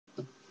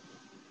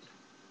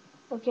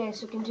Okay,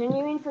 so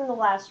continuing from the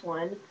last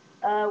one,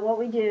 what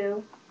we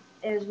do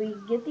is we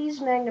get these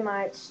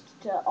magnemites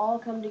to all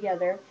come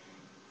together,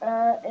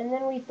 and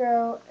then we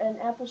throw an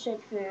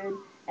apple-shaped food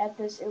at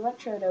this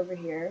electrode over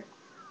here,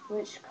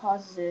 which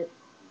causes it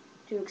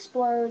to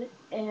explode,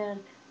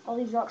 and all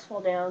these rocks fall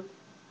down,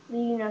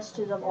 leading us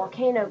to the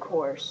volcano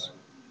course.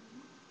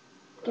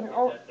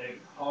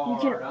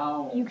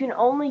 You can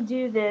only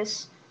do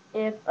this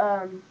if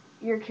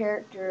your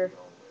character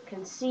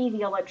can see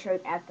the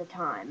electrode at the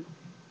time.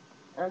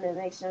 It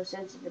makes no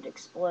sense if it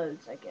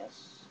explodes, I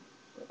guess,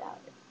 without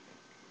it.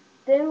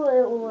 Then it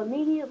will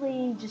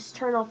immediately just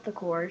turn off the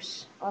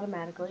course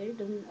automatically. It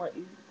doesn't let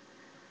you.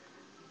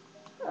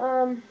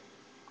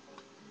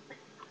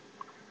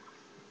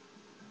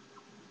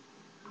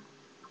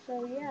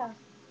 So yeah.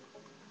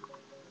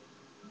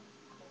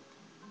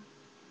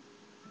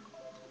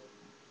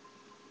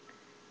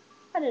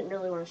 I didn't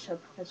really want to show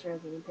Professor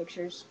Oak any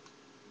pictures.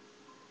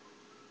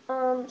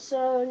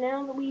 So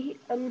now that we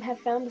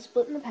have found the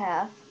split in the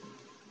path,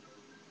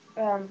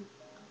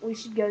 we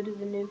should go to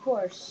the new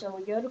course. So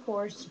we go to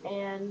course,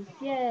 and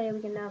yay, we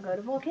can now go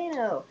to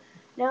volcano.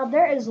 Now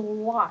there is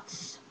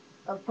lots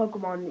of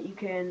Pokemon that you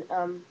can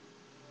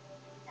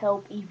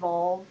help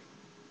evolve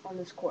on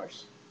this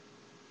course.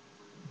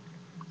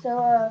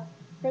 So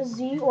press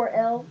Z or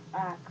L.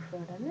 Ah,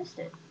 crud, I missed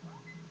it.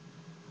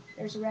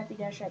 There's a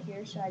Rapidash right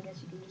here, so I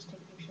guess you can just take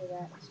a picture of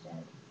that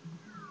instead.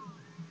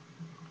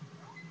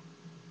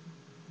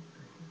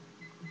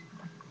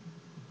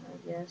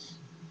 I guess.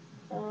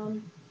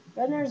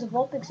 Then there's a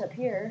Vulpix up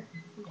here.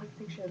 You can take a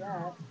picture of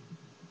that.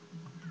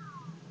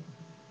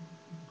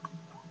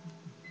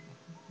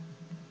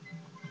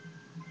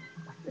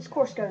 This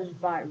course goes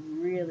by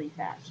really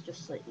fast,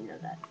 just to let you know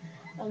that.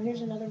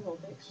 Here's another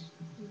Vulpix.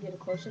 You can get a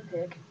closer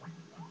pick.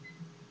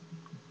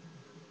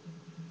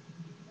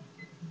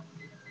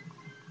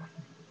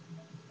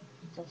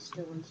 It's all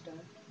still and stuff.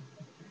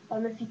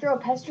 If you throw a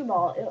Pester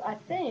Ball, I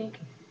think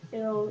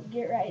it'll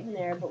get right in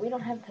there, but we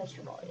don't have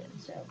Pester Ball yet,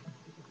 so.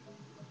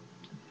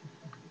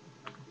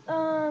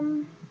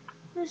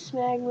 This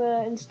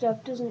magma and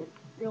stuff doesn't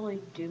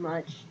really do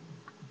much.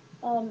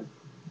 But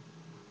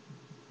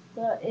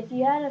if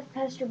you had a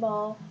Pester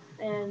Ball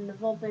and the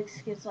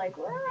Vulpix gets like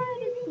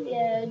right at the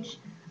edge,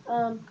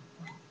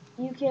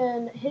 you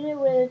can hit it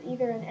with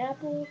either an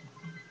apple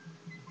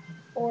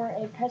or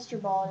a Pester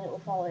Ball and it will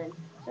fall in.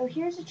 So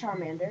here's a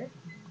Charmander.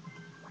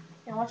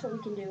 Now watch what we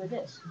can do with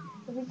this.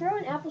 If we throw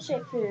an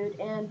apple-shaped food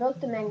and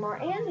both the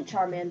Magmar and the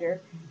Charmander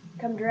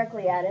come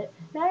directly at it,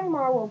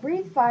 Magmar will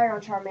breathe fire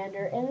on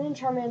Charmander, and then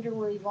Charmander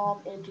will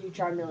evolve into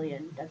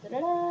Charmeleon. Da, da, da,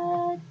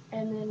 da,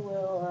 and then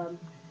we'll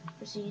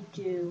proceed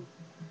to...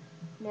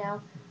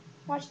 Now,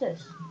 watch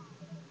this.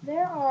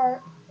 There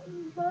are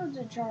loads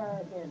of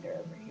Charmander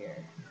over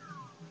here.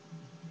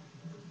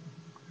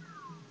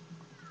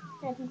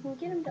 And if you can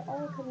get them to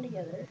all come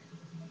together...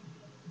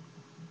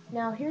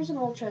 Now, here's a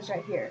Moltres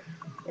right here.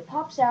 It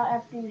pops out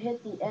after you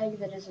hit the egg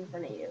that is in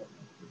front of you.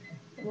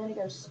 And then it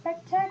goes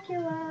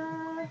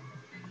spectacular.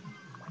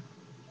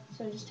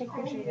 So just take a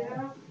picture of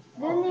that.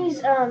 Then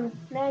these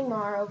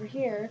Magmar over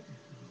here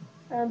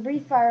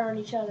breathe fire on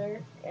each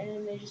other,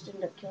 and they just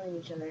end up killing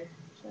each other.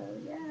 So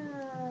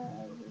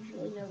yeah, there's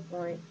really no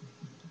point.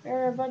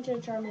 There are a bunch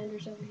of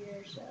Charmanders over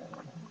here, so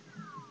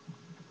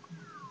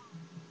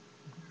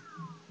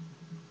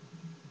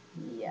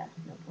yeah,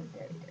 no point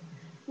there either.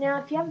 Now,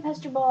 if you have a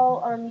Pester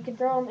Ball, you can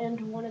throw them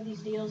into one of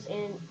these deals,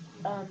 and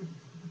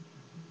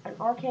an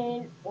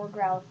Arcane or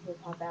Growlithe will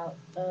pop out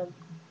of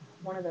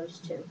one of those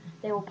two.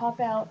 They will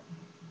pop out,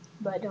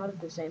 but not at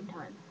the same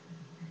time.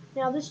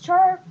 Now, this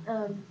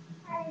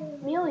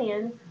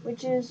Charmeleon,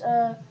 which is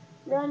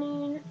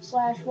running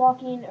 /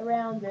 walking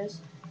around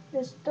this,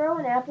 just throw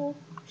an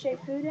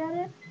apple-shaped food at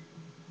it,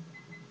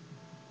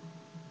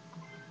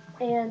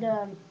 and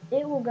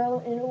it will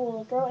go and it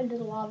will throw it into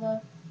the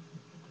lava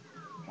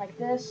like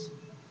this,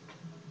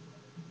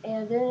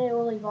 and then it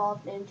will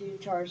evolve into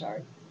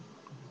Charizard.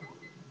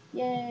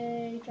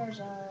 Yay,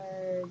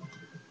 Charizard!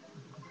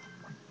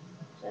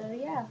 So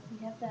yeah, we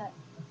have that.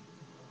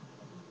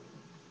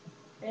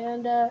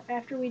 And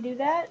after we do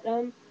that,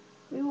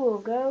 we will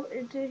go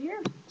into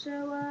here.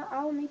 So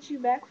I'll meet you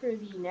back for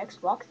the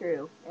next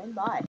walkthrough, and bye.